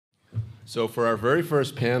So for our very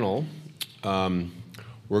first panel,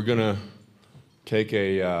 we're going to take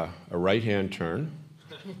a right-hand turn,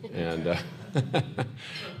 and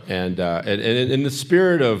and in the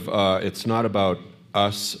spirit of it's not about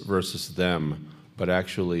us versus them, but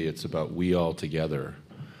actually it's about we all together,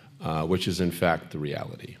 which is in fact the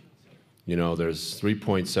reality. You know, there's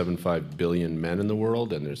 3.75 billion men in the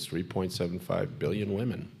world, and there's 3.75 billion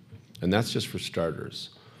women, and that's just for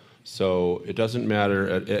starters. So it doesn't matter.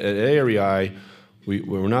 At AREDAY,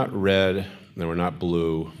 we're not red and we're not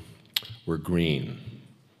blue. We're green,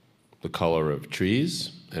 the color of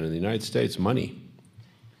trees, and in the United States, money.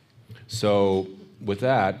 So with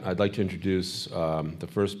that, I'd like to introduce the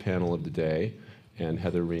first panel of the day, and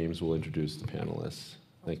Heather Reams will introduce the panelists.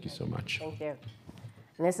 Thank you so much. Thank you.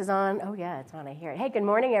 And this is on, oh yeah, it's on, I hear it. Hey, good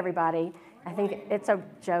morning, everybody. I think it's a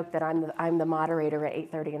joke that I'm the moderator at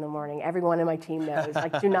 8:30 in the morning. Everyone in my team knows,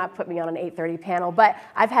 like, do not put me on an 8:30 panel, but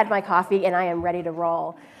I've had my coffee and I am ready to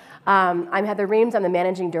roll. I'm Heather Reams. I'm the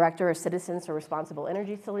Managing Director of Citizens for Responsible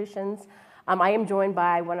Energy Solutions. I am joined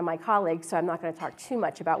by one of my colleagues, so I'm not going to talk too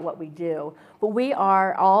much about what we do, but we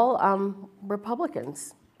are all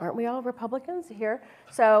Republicans. Aren't we all Republicans here?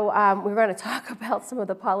 So we're going to talk about some of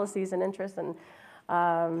the policies and interests and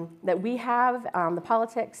that we have, the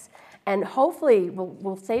politics, and hopefully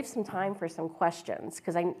we'll save some time for some questions,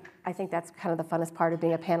 because I think that's kind of the funnest part of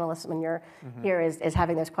being a panelist when you're here is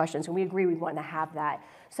having those questions, and we agree we want to have that.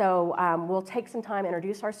 So we'll take some time,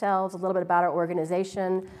 introduce ourselves, a little bit about our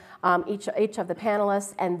organization, each of the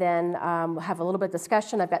panelists, and then we'll have a little bit of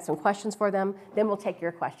discussion. I've got some questions for them, then we'll take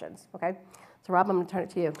your questions, okay? So Rob, I'm going to turn it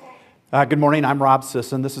to you. Good morning, I'm Rob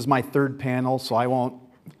Sisson. This is my third panel, so I won't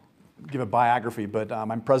give a biography, but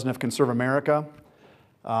I'm president of ConservAmerica.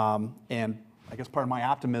 And I guess part of my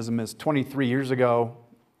optimism is 23 years ago,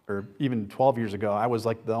 or even 12 years ago, I was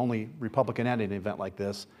like the only Republican at an event like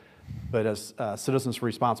this. But as Citizens for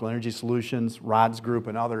Responsible Energy Solutions, Rod's group,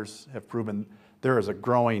 and others have proven, there is a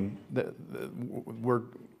growing, we're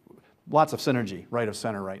lots of synergy right of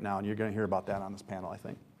center right now, and you're going to hear about that on this panel, I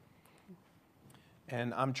think.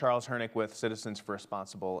 And I'm Charles Hernick with Citizens for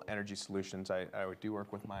Responsible Energy Solutions. I do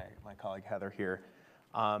work with my colleague Heather here.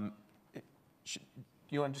 Do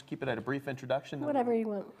you want to just keep it at a brief introduction? Whatever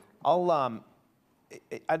you want.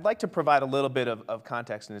 I'd like to provide a little bit of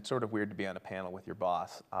context, and it's sort of weird to be on a panel with your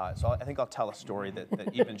boss. So I think I'll tell a story that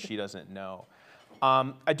even she doesn't know.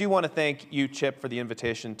 I do want to thank you, Chip, for the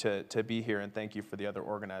invitation to be here, and thank you for the other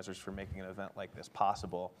organizers for making an event like this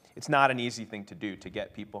possible. It's not an easy thing to do, to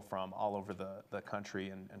get people from all over the country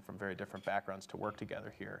and from very different backgrounds to work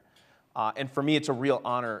together here. And for me, it's a real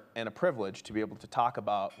honor and a privilege to be able to talk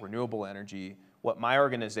about renewable energy, what my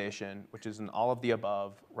organization, which is an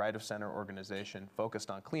all-of-the-above, right-of-center organization focused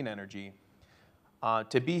on clean energy,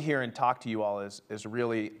 to be here and talk to you all is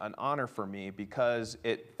really an honor for me, because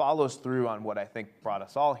it follows through on what I think brought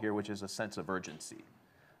us all here, which is a sense of urgency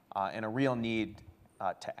and a real need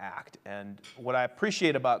to act. And what I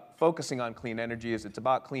appreciate about focusing on clean energy is it's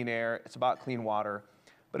about clean air, it's about clean water,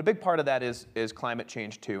 but a big part of that is climate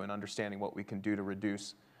change too, and understanding what we can do to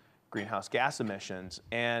reduce greenhouse gas emissions.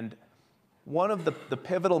 And one of the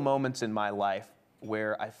pivotal moments in my life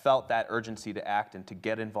where I felt that urgency to act and to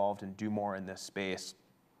get involved and do more in this space,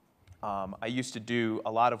 I used to do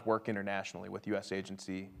a lot of work internationally with U.S.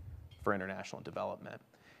 Agency for International Development.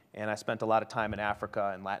 And I spent a lot of time in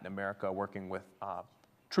Africa and Latin America working with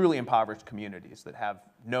truly impoverished communities that have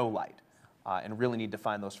no light and really need to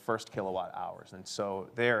find those first kilowatt hours. And so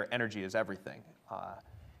their energy is everything.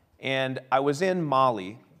 And I was in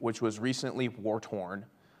Mali, which was recently war-torn,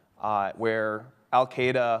 where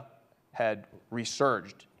Al-Qaeda had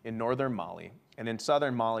resurged in northern Mali. And in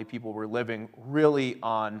southern Mali, people were living really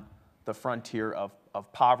on the frontier of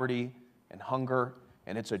poverty and hunger,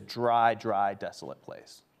 and it's a dry, dry, desolate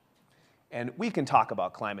place. And we can talk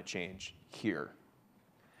about climate change here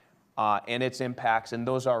and its impacts, and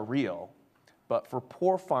those are real. But for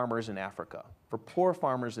poor farmers in Africa, for poor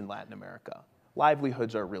farmers in Latin America,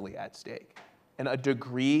 livelihoods are really at stake. And a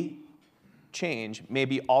degree change may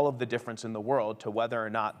be all of the difference in the world to whether or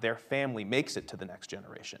not their family makes it to the next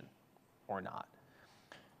generation or not.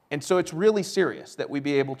 And so it's really serious that we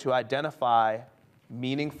be able to identify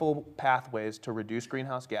meaningful pathways to reduce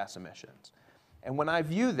greenhouse gas emissions. And when I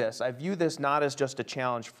view this not as just a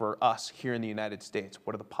challenge for us here in the United States.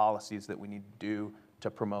 What are the policies that we need to do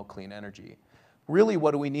to promote clean energy? Really,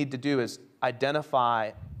 what do we need to do is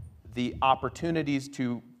identify the opportunities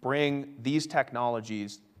to bring these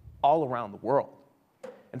technologies all around the world.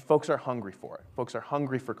 And folks are hungry for it. Folks are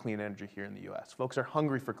hungry for clean energy here in the US. Folks are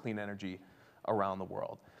hungry for clean energy around the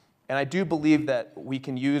world. And I do believe that we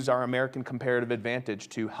can use our American comparative advantage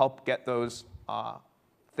to help get those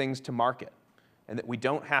things to market, and that we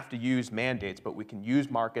don't have to use mandates, but we can use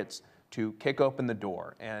markets to kick open the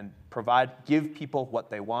door and give people what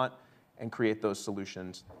they want and create those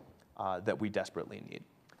solutions that we desperately need.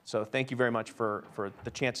 So thank you very much for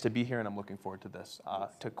the chance to be here, and I'm looking forward to this,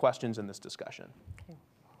 to questions in this discussion. Okay.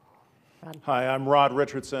 Hi, I'm Rod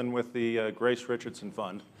Richardson with the Grace Richardson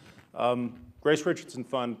Fund. Grace Richardson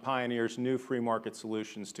Fund pioneers new free market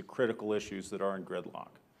solutions to critical issues that are in gridlock.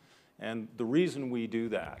 And the reason we do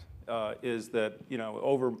that is that,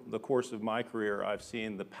 over the course of my career, I've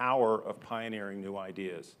seen the power of pioneering new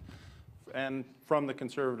ideas, and from the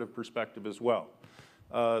conservative perspective as well.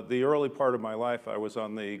 The early part of my life, I was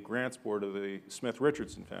on the grants board of the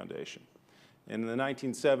Smith-Richardson Foundation. In the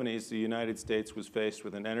 1970s, the United States was faced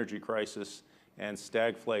with an energy crisis and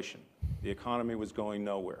stagflation. The economy was going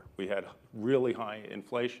nowhere. We had really high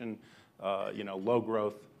inflation, low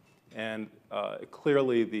growth, and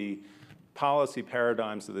clearly the policy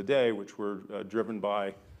paradigms of the day, which were driven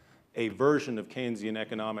by a version of Keynesian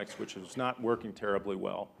economics, which was not working terribly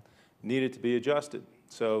well, needed to be adjusted.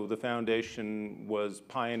 So the foundation was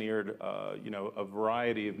pioneered, a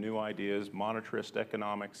variety of new ideas, monetarist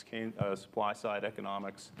economics, supply-side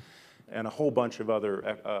economics, and a whole bunch of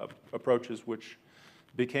other approaches, which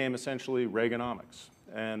became essentially Reaganomics.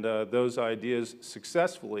 And those ideas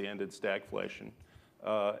successfully ended stagflation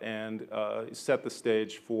and set the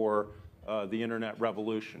stage for the internet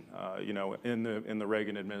revolution. In the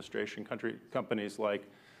Reagan administration, companies like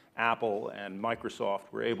Apple and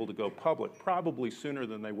Microsoft were able to go public probably sooner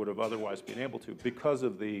than they would have otherwise been able to because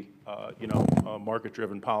of the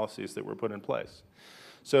market-driven policies that were put in place.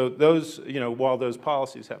 So those, while those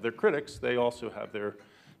policies have their critics, they also have their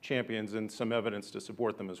champions and some evidence to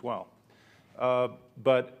support them as well.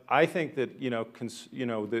 But I think that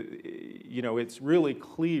it's really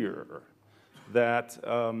clear that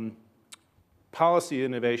policy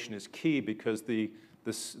innovation is key because the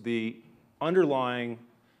underlying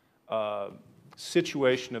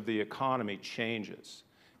situation of the economy changes,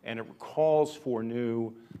 and it calls for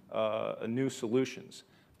new solutions.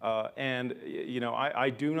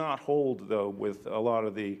 I do not hold, though, with a lot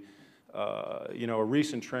of the a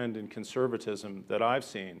recent trend in conservatism that I've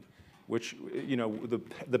seen, which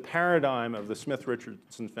the paradigm of the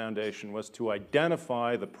Smith-Richardson Foundation was to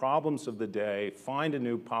identify the problems of the day, find a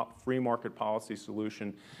new free market policy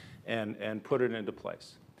solution, and put it into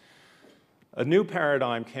place. A new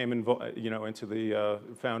paradigm came into the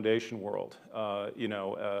foundation world,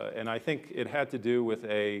 and I think it had to do with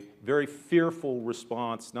a very fearful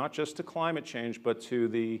response, not just to climate change, but to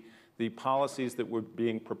the policies that were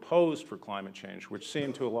being proposed for climate change, which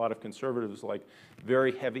seemed to a lot of conservatives like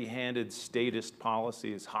very heavy-handed statist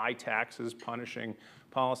policies, high taxes, punishing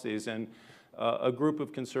policies. And a group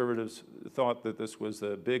of conservatives thought that this was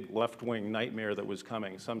a big left-wing nightmare that was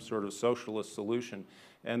coming, some sort of socialist solution.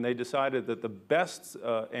 And they decided that the best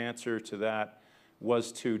answer to that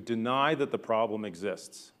was to deny that the problem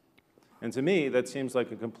exists. And to me, that seems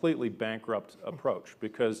like a completely bankrupt approach,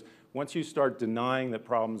 because once you start denying that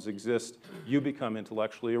problems exist, you become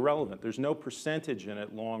intellectually irrelevant. There's no percentage in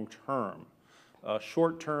it long term.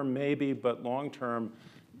 Short term, maybe, but long term,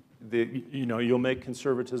 you'll make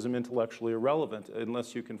conservatism intellectually irrelevant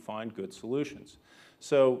unless you can find good solutions.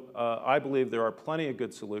 So I believe there are plenty of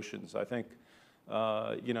good solutions. I think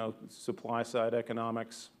supply-side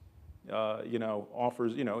economics,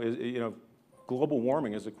 offers, global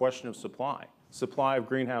warming is a question of supply. Supply of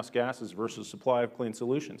greenhouse gases versus supply of clean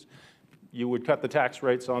solutions. You would cut the tax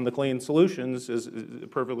rates on the clean solutions is a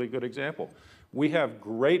perfectly good example. We have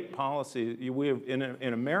great policy. We have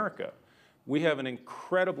in America, we have an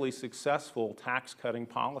incredibly successful tax-cutting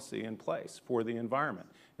policy in place for the environment.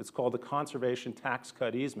 It's called the Conservation Tax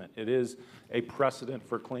Cut Easement. It is a precedent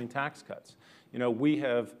for clean tax cuts. We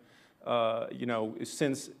have,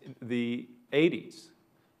 since the 80s,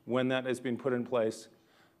 when that has been put in place,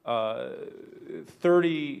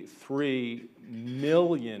 33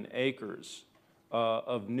 million acres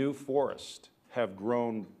of new forest have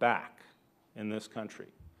grown back in this country.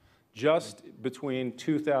 Just between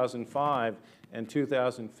 2005 and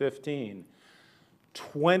 2015,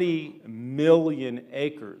 20 million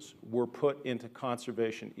acres were put into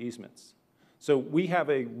conservation easements. So we have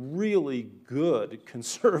a really good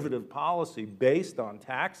conservative policy based on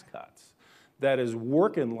tax cuts that is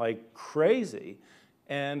working like crazy.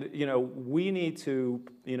 And we need to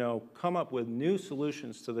come up with new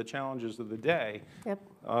solutions to the challenges of the day. Yep.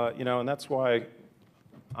 And that's why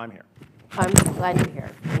I'm here. I'm glad you're here.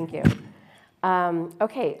 Thank you.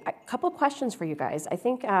 Okay, a couple questions for you guys. I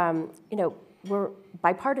think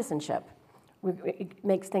bipartisanship. It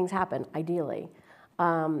makes things happen, ideally.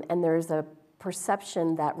 And there's a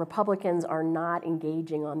perception that Republicans are not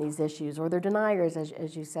engaging on these issues, or they're deniers,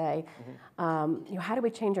 as you say. How do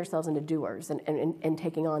we change ourselves into doers and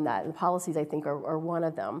taking on that? And policies, I think, are one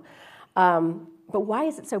of them. But why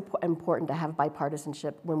is it so important to have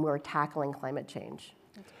bipartisanship when we're tackling climate change?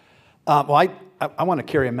 Well, I want to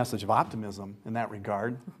carry a message of optimism in that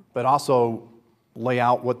regard, but also lay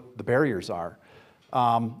out what the barriers are.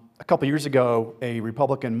 A couple years ago, a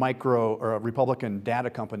Republican data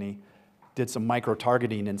company did some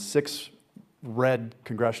micro-targeting in 6 red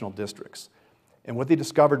congressional districts. And what they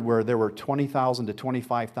discovered were there were 20,000 to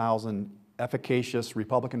 25,000 efficacious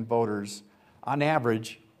Republican voters on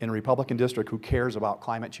average in a Republican district who cares about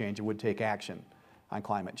climate change and would take action on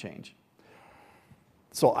climate change.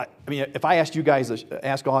 So, I mean, if I asked you guys,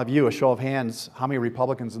 ask all of you, a show of hands, how many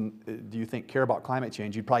Republicans do you think care about climate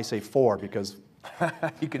change? You'd probably say 4 because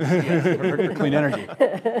you can see it. for clean energy.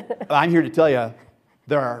 But I'm here to tell you,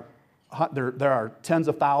 there are tens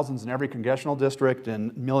of thousands in every congressional district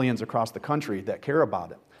and millions across the country that care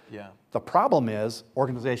about it. Yeah. The problem is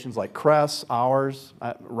organizations like CRESS, ours,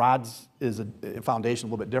 RODS is a foundation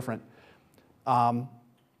a little bit different.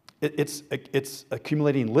 It's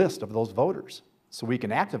accumulating a list of those voters so we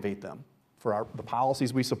can activate them for the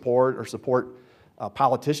policies we support or support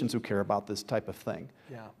politicians who care about this type of thing.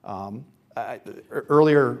 Yeah.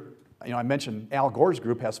 Earlier, I mentioned Al Gore's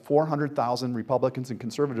group has 400,000 Republicans and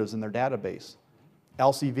conservatives in their database.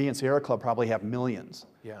 LCV and Sierra Club probably have millions.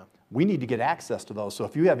 Yeah. We need to get access to those. So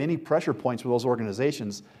if you have any pressure points with those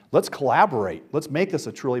organizations, let's collaborate. Let's make this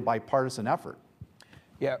a truly bipartisan effort.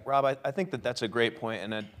 Yeah, Rob, I think that's a great point.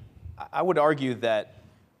 And I would argue that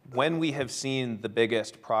when we have seen the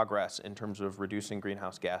biggest progress in terms of reducing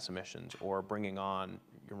greenhouse gas emissions or bringing on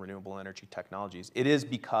renewable energy technologies, it is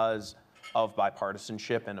because of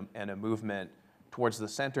bipartisanship and a movement towards the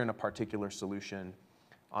center in a particular solution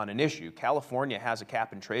on an issue. California has a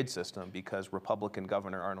cap-and-trade system because Republican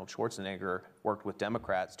Governor Arnold Schwarzenegger worked with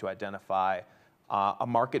Democrats to identify a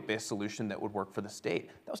market-based solution that would work for the state.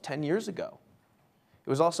 That was 10 years ago. It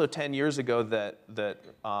was also 10 years ago that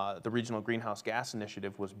the Regional Greenhouse Gas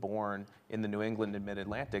Initiative was born in the New England and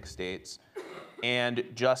Mid-Atlantic states. And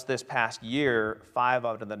just this past year, 5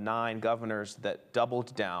 out of the 9 governors that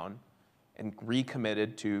doubled down and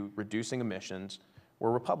recommitted to reducing emissions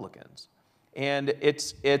were Republicans. And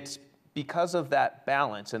it's because of that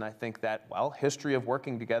balance, and I think that, well, history of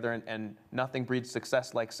working together and nothing breeds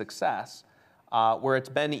success like success, where it's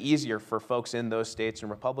been easier for folks in those states and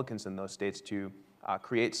Republicans in those states to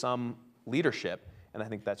create some leadership, and I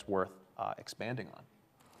think that's worth expanding on.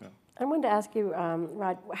 Yeah. I wanted to ask you,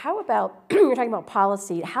 Rod, how about, you're talking about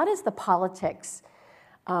policy, how does the politics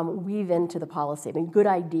weave into the policy? I mean, good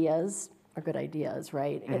ideas are good ideas,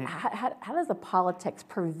 right? Mm-hmm. How does the politics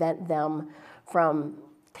prevent them from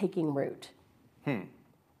taking root?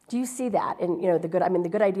 Do you see that? And the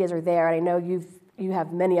good ideas are there, and I know you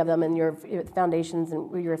have many of them, and your foundations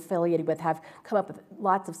and you're affiliated with have come up with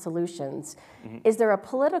lots of solutions. Mm-hmm. Is there a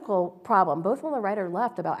political problem, both on the right or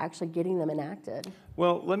left, about actually getting them enacted?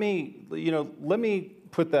 Well, let me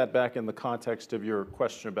put that back in the context of your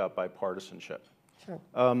question about bipartisanship. Sure.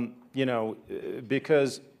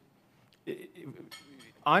 Because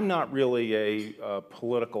I'm not really a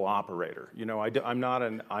political operator. I'm not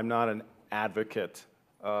an advocate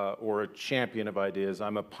or a champion of ideas.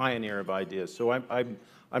 I'm a pioneer of ideas. So I'm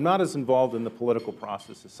not as involved in the political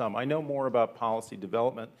process as some. I know more about policy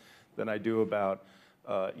development than I do about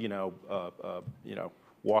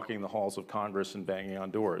walking the halls of Congress and banging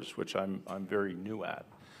on doors, which I'm very new at.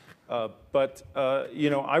 But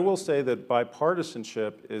I will say that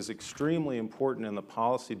bipartisanship is extremely important in the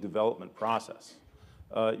policy development process.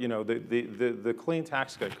 The clean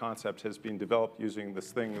tax cut concept has been developed using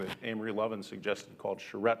this thing that Amory Lovin suggested called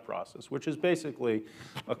charrette process, which is basically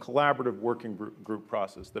a collaborative working group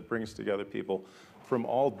process that brings together people from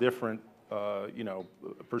all different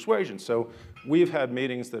persuasions. So we've had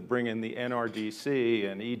meetings that bring in the NRDC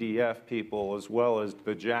and EDF people, as well as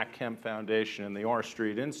the Jack Kemp Foundation and the R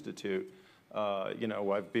Street Institute.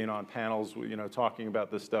 I've been on panels, talking about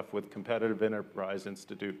this stuff with Competitive Enterprise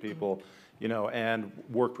Institute people, and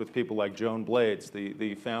worked with people like Joan Blades,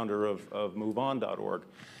 the founder of MoveOn.org.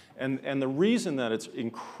 And the reason that it's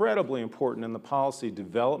incredibly important in the policy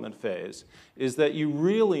development phase is that you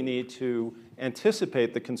really need to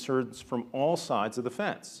anticipate the concerns from all sides of the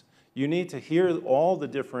fence. You need to hear all the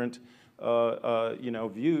different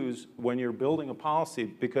views when you're building a policy,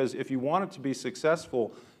 because if you want it to be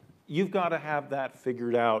successful, you've got to have that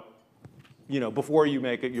figured out, before you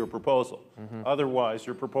make it your proposal. Otherwise,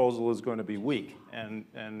 your proposal is going to be weak and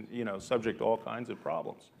subject to all kinds of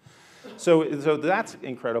problems. So that's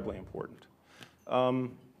incredibly important. But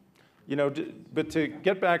to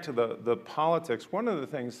get back to the politics, one of the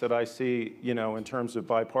things that I see, in terms of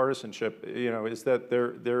bipartisanship, is that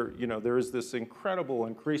there is this incredible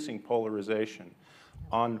increasing polarization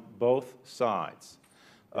on both sides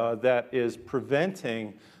that is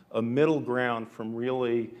preventing a middle ground from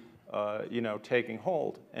really, taking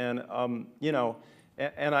hold. And I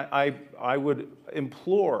would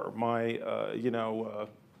implore my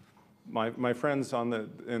friends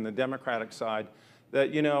in the Democratic side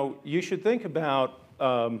that you should think about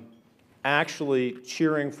actually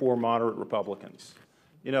cheering for moderate Republicans.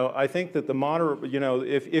 I think that the moderate,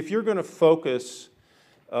 if you're going to focus,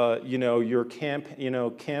 your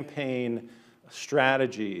campaign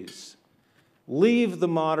strategies, leave the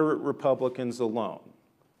moderate Republicans alone.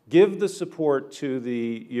 Give the support to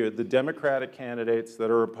the Democratic candidates that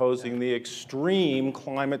are opposing the extreme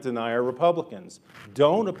climate denier Republicans.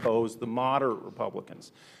 Don't oppose the moderate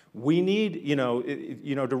Republicans. We need,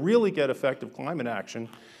 to really get effective climate action,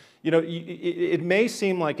 it may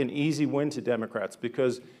seem like an easy win to Democrats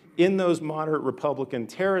because in those moderate Republican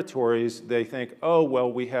territories, they think, oh,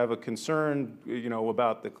 well, we have a concern,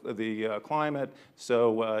 about the climate,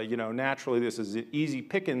 so, naturally this is easy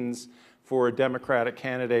pickings for a Democratic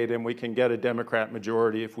candidate and we can get a Democrat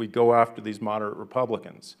majority if we go after these moderate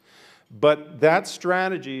Republicans. But that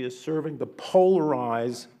strategy is serving to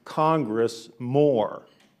polarize Congress more.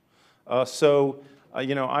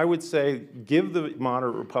 I would say give the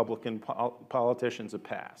moderate Republican politicians a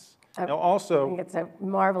pass. Now also, I think it's a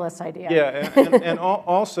marvelous idea. Yeah, and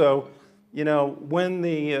also, when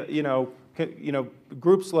the,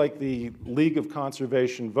 groups like the League of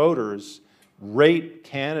Conservation Voters rate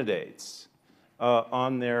candidates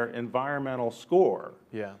on their environmental score,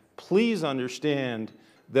 please understand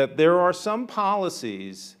that there are some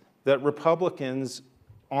policies that Republicans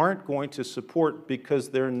aren't going to support because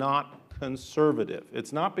they're not conservative.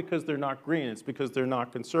 It's not because they're not green, it's because they're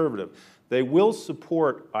not conservative. They will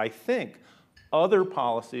support, I think, other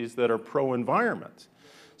policies that are pro-environment.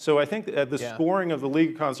 So I think that the scoring of the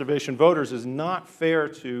League of Conservation Voters is not fair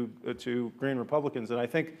to Green Republicans, and I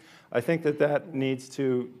think that needs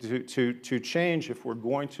to change if we're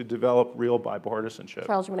going to develop real bipartisanship.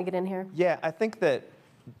 Charles, you want to get in here? Yeah, I think that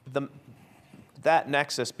that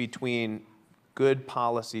nexus between good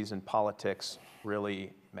policies and politics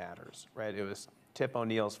really matters, right? It was Tip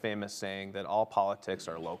O'Neill's famous saying that all politics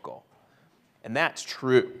are local. And that's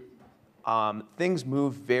true. Things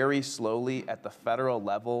move very slowly at the federal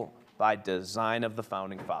level by design of the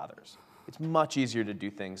founding fathers. It's much easier to do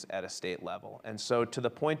things at a state level. And so to the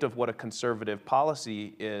point of what a conservative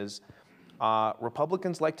policy is,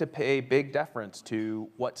 Republicans like to pay big deference to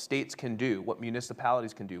what states can do, what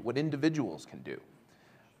municipalities can do, what individuals can do.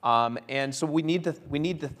 And so we need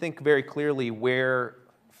to think very clearly where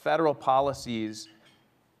federal policies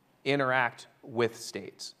interact with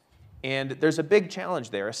states. And there's a big challenge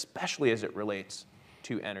there, especially as it relates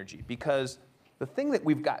to energy, because the thing that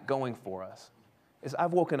we've got going for us is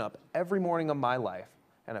I've woken up every morning of my life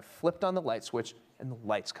and I've flipped on the light switch and the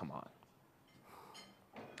lights come on.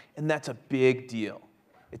 And that's a big deal.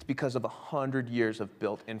 It's because of 100 years of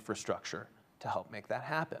built infrastructure to help make that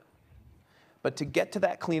happen. But to get to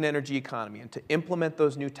that clean energy economy and to implement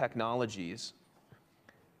those new technologies,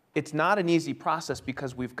 it's not an easy process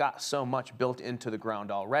because we've got so much built into the ground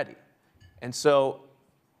already. And so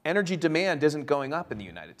energy demand isn't going up in the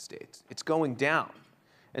United States. It's going down.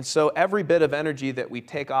 And so every bit of energy that we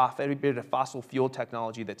take off, every bit of fossil fuel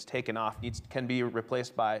technology that's taken off can be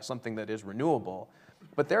replaced by something that is renewable.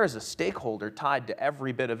 But there is a stakeholder tied to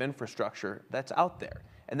every bit of infrastructure that's out there.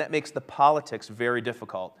 And that makes the politics very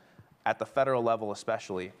difficult at the federal level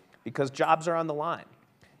especially, because jobs are on the line.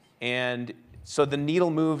 And so the needle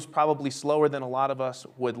moves probably slower than a lot of us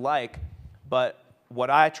would like, but what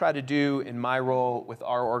I try to do in my role with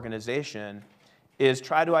our organization is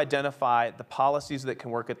try to identify the policies that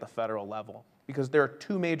can work at the federal level, because there are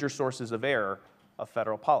two major sources of error of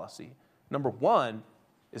federal policy. Number one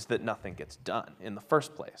is that nothing gets done in the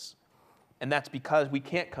first place. And that's because we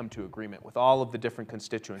can't come to agreement with all of the different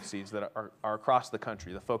constituencies that are across the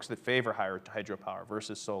country, the folks that favor hydropower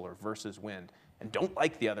versus solar versus wind, and don't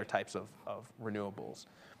like the other types of renewables,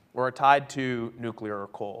 or are tied to nuclear or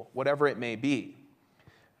coal, whatever it may be.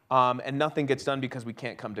 And nothing gets done because we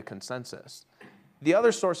can't come to consensus. The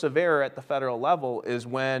other source of error at the federal level is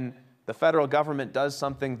when the federal government does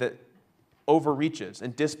something that overreaches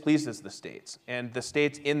and displeases the states, and the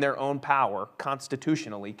states in their own power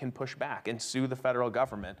constitutionally can push back and sue the federal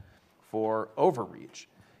government for overreach.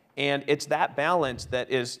 And it's that balance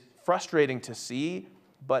that is frustrating to see,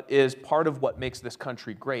 but is part of what makes this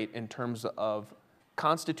country great in terms of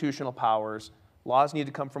constitutional powers. Laws need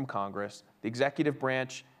to come from Congress. The executive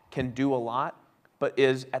branch can do a lot, but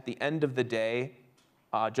is, at the end of the day,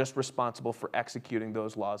 just responsible for executing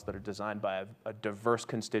those laws that are designed by a diverse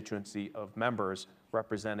constituency of members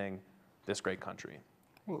representing this great country.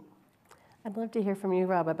 I'd love to hear from you,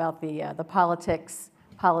 Rob, about the politics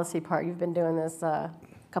policy part. You've been doing this a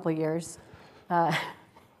couple of years.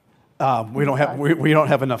 We don't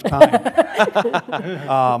have enough time.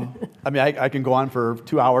 I mean, I can go on for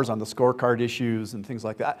 2 hours on the scorecard issues and things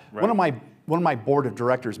like that. Right. One of my board of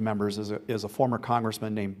directors members is a former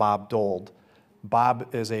congressman named Bob Dole.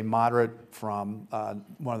 Bob is a moderate from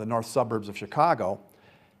one of the north suburbs of Chicago,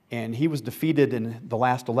 and he was defeated in the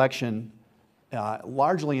last election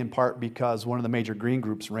largely in part because one of the major green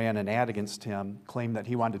groups ran an ad against him, claimed that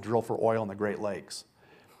he wanted to drill for oil in the Great Lakes,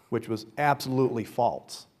 which was absolutely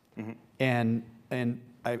false. Mm-hmm. And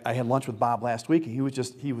I had lunch with Bob last week, and he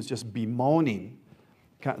was just bemoaning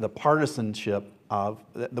kind of the partisanship of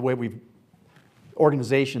the way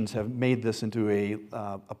organizations have made this into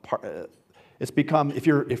it's become, if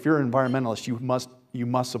you're an environmentalist, you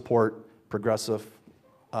must support progressive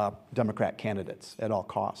Democrat candidates at all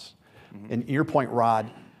costs. Mm-hmm. And your point,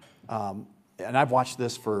 Rod, and I've watched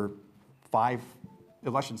this for 5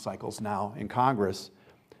 election cycles now in Congress,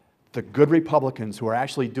 the good Republicans who are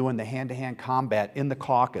actually doing the hand-to-hand combat in the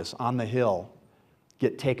caucus on the Hill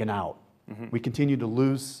get taken out. Mm-hmm. We continue to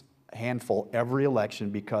lose a handful every election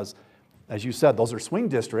because, as you said, those are swing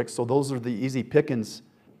districts, so those are the easy pickings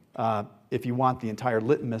if you want the entire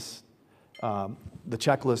litmus, the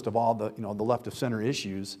checklist of all the left of center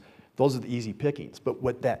issues. Those are the easy pickings. But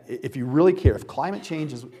if you really care, if climate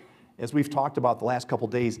change is, as we've talked about the last couple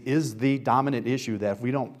of days, is the dominant issue, that if we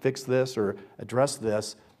don't fix this or address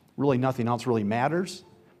this, really nothing else really matters,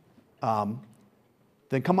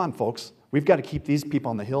 then come on, folks. We've got to keep these people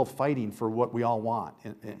on the Hill fighting for what we all want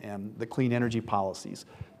and the clean energy policies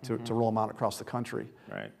to roll them out across the country.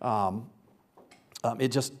 Right.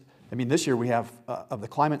 This year we have, of the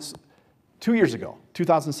climate, 2 years ago,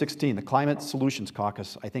 2016, the Climate Solutions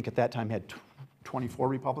Caucus, I think at that time had 24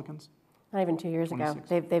 Republicans. Not even 2 years 26.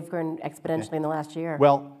 ago. They've grown exponentially in the last year.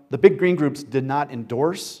 Well, the big green groups did not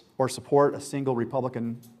endorse or support a single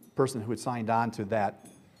Republican person who had signed on to that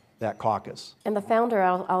caucus. And the founder,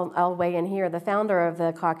 I'll weigh in here, the founder of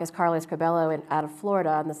the caucus, Carlos Cabello, out of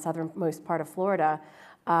Florida, in the southernmost part of Florida,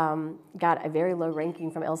 got a very low ranking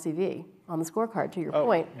from LCV on the scorecard, to your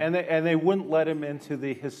point. And they wouldn't let him into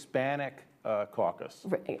the Hispanic caucus.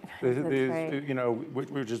 Right. That's right.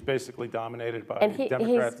 Which is basically dominated by And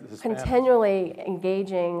Democrats. he's continually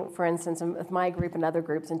engaging, for instance, with my group and other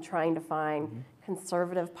groups, in trying to find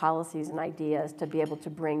conservative policies and ideas to be able to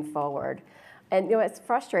bring forward. And it's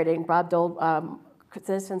frustrating. Bob Dole,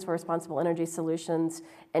 Citizens for Responsible Energy Solutions,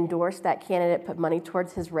 endorsed that candidate, put money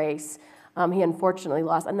towards his race. He unfortunately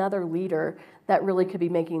lost another leader that really could be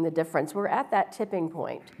making the difference. We're at that tipping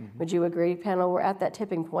point. Mm-hmm. Would you agree, panel? We're at that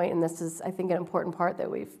tipping point, and this is, I think, an important part that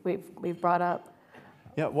we've brought up.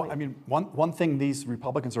 Yeah, well, I mean, one thing these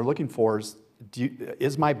Republicans are looking for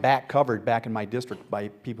is my back covered back in my district by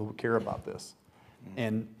people who care about this?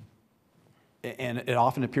 Mm-hmm. And it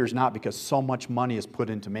often appears not, because so much money is put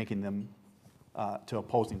into making them, to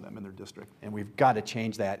opposing them in their district. And we've got to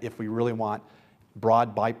change that if we really want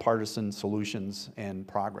broad bipartisan solutions and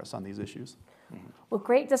progress on these issues. Well,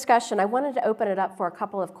 great discussion. I wanted to open it up for a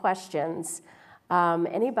couple of questions.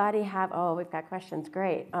 Anybody have, we've got questions,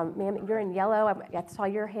 great. Ma'am, you're in yellow, I saw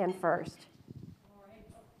your hand first.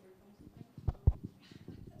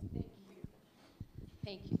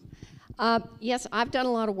 Thank you. Yes, I've done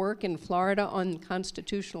a lot of work in Florida on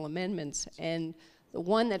constitutional amendments, and the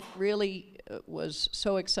one that really was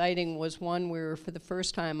so exciting was one where, for the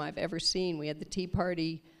first time I've ever seen, we had the Tea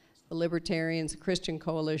Party, the Libertarians, the Christian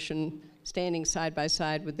Coalition standing side by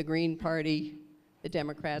side with the Green Party, the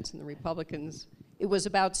Democrats, and the Republicans. It was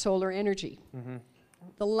about solar energy. Mm-hmm.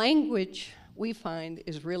 The language, we find,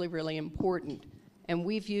 is really, really important, and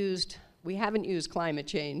we haven't used climate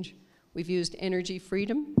change. We've used energy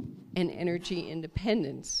freedom and energy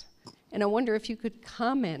independence. And I wonder if you could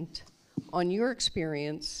comment on your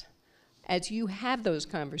experience as you have those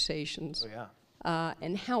conversations. Oh, yeah.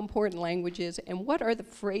 And how important language is, and what are the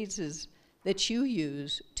phrases that you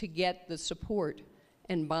use to get the support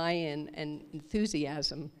and buy-in and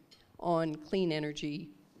enthusiasm on clean energy,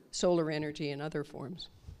 solar energy, and other forms?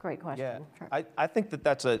 Great question. Yeah, Sure. I think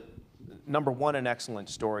that's number one, an excellent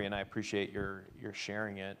story, and I appreciate your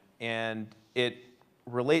sharing it. And it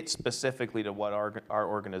relate specifically to what our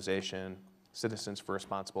organization, Citizens for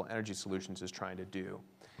Responsible Energy Solutions, is trying to do.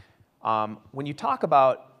 When you talk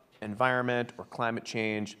about environment or climate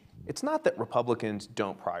change, it's not that Republicans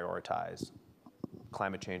don't prioritize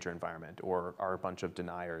climate change or environment or are a bunch of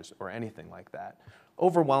deniers or anything like that.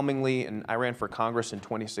 Overwhelmingly, and I ran for Congress in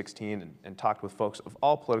 2016 and talked with folks of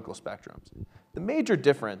all political spectrums, the major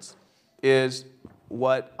difference is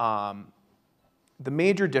where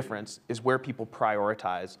people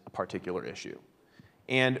prioritize a particular issue.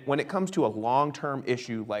 And when it comes to a long-term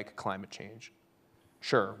issue like climate change,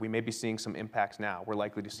 sure, we may be seeing some impacts now. We're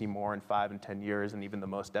likely to see more in 5 and 10 years, and even the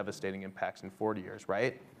most devastating impacts in 40 years,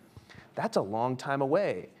 right? That's a long time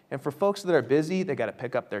away. And for folks that are busy, they got to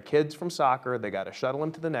pick up their kids from soccer, they got to shuttle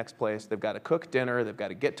them to the next place, they've got to cook dinner, they've got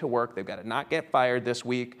to get to work, they've got to not get fired this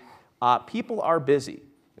week. People are busy,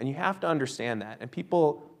 and you have to understand that. And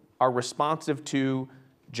people are responsive to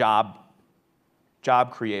job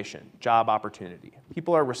creation, job opportunity.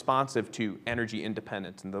 People are responsive to energy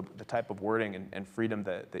independence and the type of wording and freedom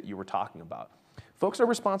that you were talking about. Folks are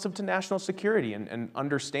responsive to national security and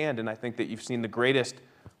understand, and I think that you've seen the greatest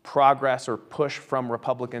progress or push from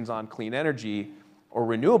Republicans on clean energy or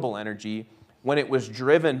renewable energy when it was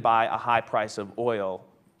driven by a high price of oil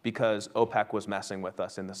because OPEC was messing with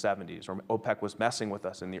us in the 70s or OPEC was messing with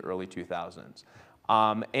us in the early 2000s.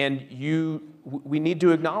 We need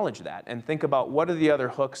to acknowledge that and think about what are the other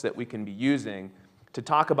hooks that we can be using to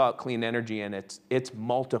talk about clean energy and its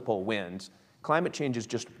multiple wins. Climate change is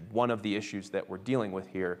just one of the issues that we're dealing with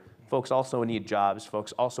here. Folks also need jobs.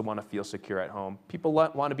 Folks also want to feel secure at home. People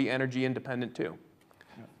want to be energy independent too.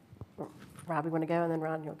 Rob, you want to go, and then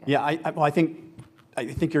Ron, you'll go. Yeah, I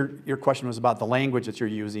think your question was about the language that you're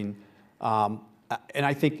using, and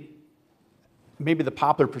I think maybe the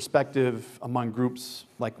popular perspective among groups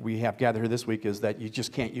like we have gathered here this week is that you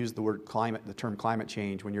just can't use the term climate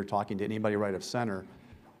change when you're talking to anybody right of center.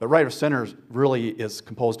 But right of center really is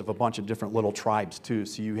composed of a bunch of different little tribes too,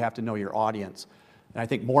 so you have to know your audience. And I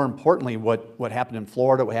think more importantly, what happened in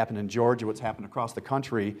Florida, what happened in Georgia, what's happened across the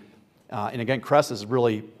country, and again, Crest is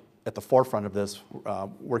really at the forefront of this,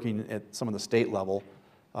 working at some of the state level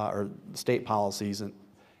or state policies, and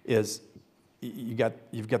you've got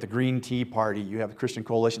the Green Tea Party, you have the Christian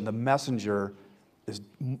Coalition. The messenger is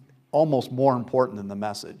almost more important than the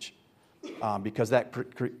message, because that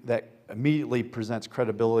immediately presents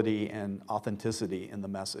credibility and authenticity in the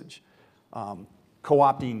message.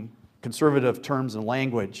 Co-opting conservative terms and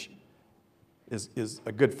language is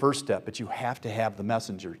a good first step, but you have to have the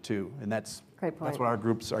messenger too, and that's what our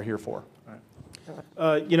groups are here for.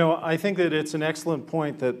 I think that it's an excellent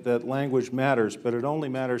point that language matters, but it only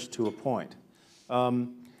matters to a point.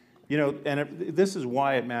 This is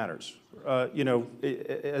why it matters.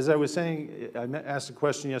 As I was saying, I asked a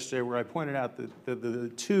question yesterday where I pointed out that the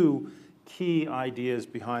two key ideas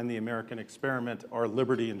behind the American experiment are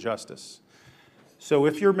liberty and justice. So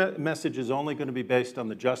if your message is only going to be based on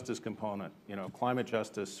the justice component, climate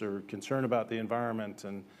justice or concern about the environment,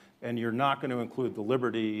 and you're not going to include the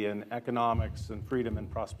liberty and economics and freedom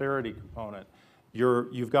and prosperity component,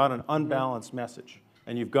 you've got an unbalanced message.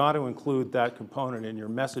 And you've got to include that component in your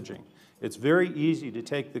messaging. It's very easy to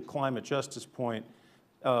take the climate justice point,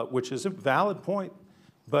 which is a valid point,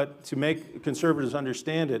 but to make conservatives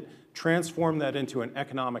understand it, transform that into an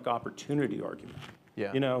economic opportunity argument.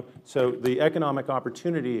 Yeah. So the economic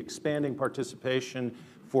opportunity, expanding participation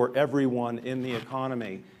for everyone in the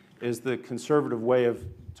economy is the conservative way of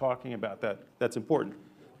talking about that. That's important.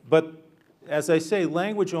 But as I say,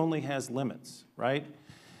 language only has limits, right?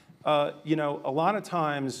 A lot of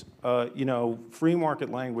times, free market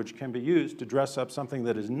language can be used to dress up something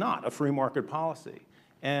that is not a free market policy.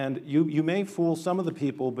 And you may fool some of the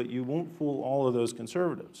people, but you won't fool all of those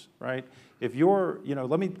conservatives, right? If you're,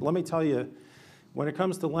 let me tell you, when it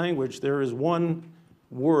comes to language, there is one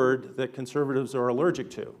word that conservatives are allergic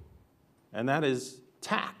to, and that is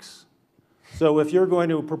tax. So if you're going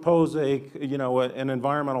to propose an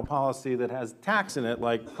environmental policy that has tax in it,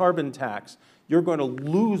 like carbon tax, you're going to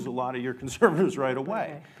lose a lot of your conservatives right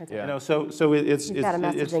away. Okay. Yeah. So it's You've got a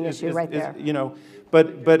messaging issue right there.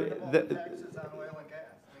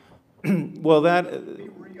 Well, that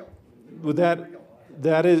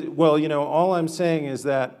is all I'm saying is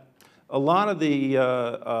that a lot of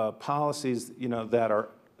the policies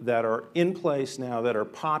that are in place now, that are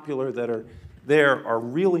popular, that are there, are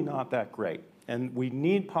really not that great, and we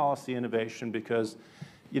need policy innovation because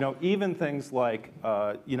even things like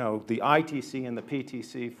the ITC and the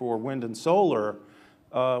PTC for wind and solar,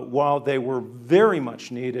 while they were very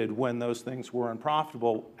much needed when those things were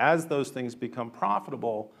unprofitable, as those things become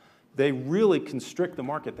profitable, they really constrict the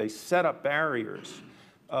market. They set up barriers.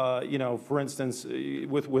 you know, for instance,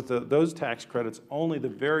 with those tax credits, only the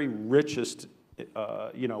very richest,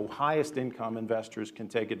 you know, highest income investors can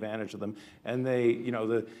take advantage of them, and they, you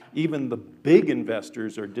know, even the big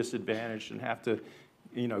investors are disadvantaged and have to,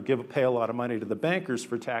 you know, pay a lot of money to the bankers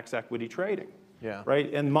for tax equity trading. Yeah.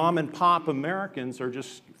 Right? And mom and pop Americans are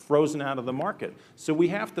just frozen out of the market. So we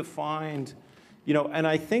have to find, you know, and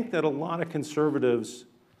I think that a lot of conservatives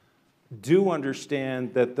do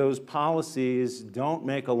understand that those policies don't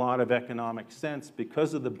make a lot of economic sense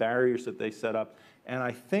because of the barriers that they set up. And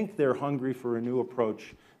I think they're hungry for a new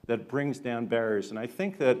approach that brings down barriers. And I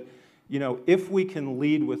think that, you know, if we can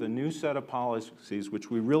lead with a new set of policies,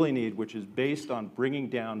 which we really need, which is based on bringing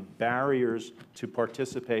down barriers to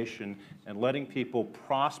participation and letting people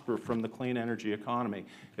prosper from the clean energy economy,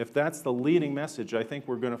 if that's the leading message, I think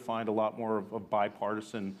we're going to find a lot more of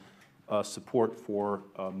bipartisan support for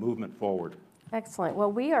movement forward. Excellent.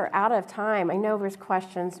 Well, we are out of time. I know there's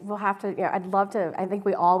questions. We'll have to, you know, I'd love to, I think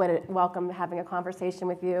we all would welcome having a conversation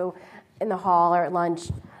with you in the hall or at lunch.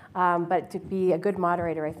 But to be a good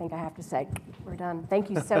moderator, I think I have to say, we're done. Thank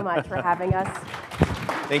you so much for having us.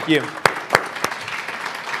 Thank you.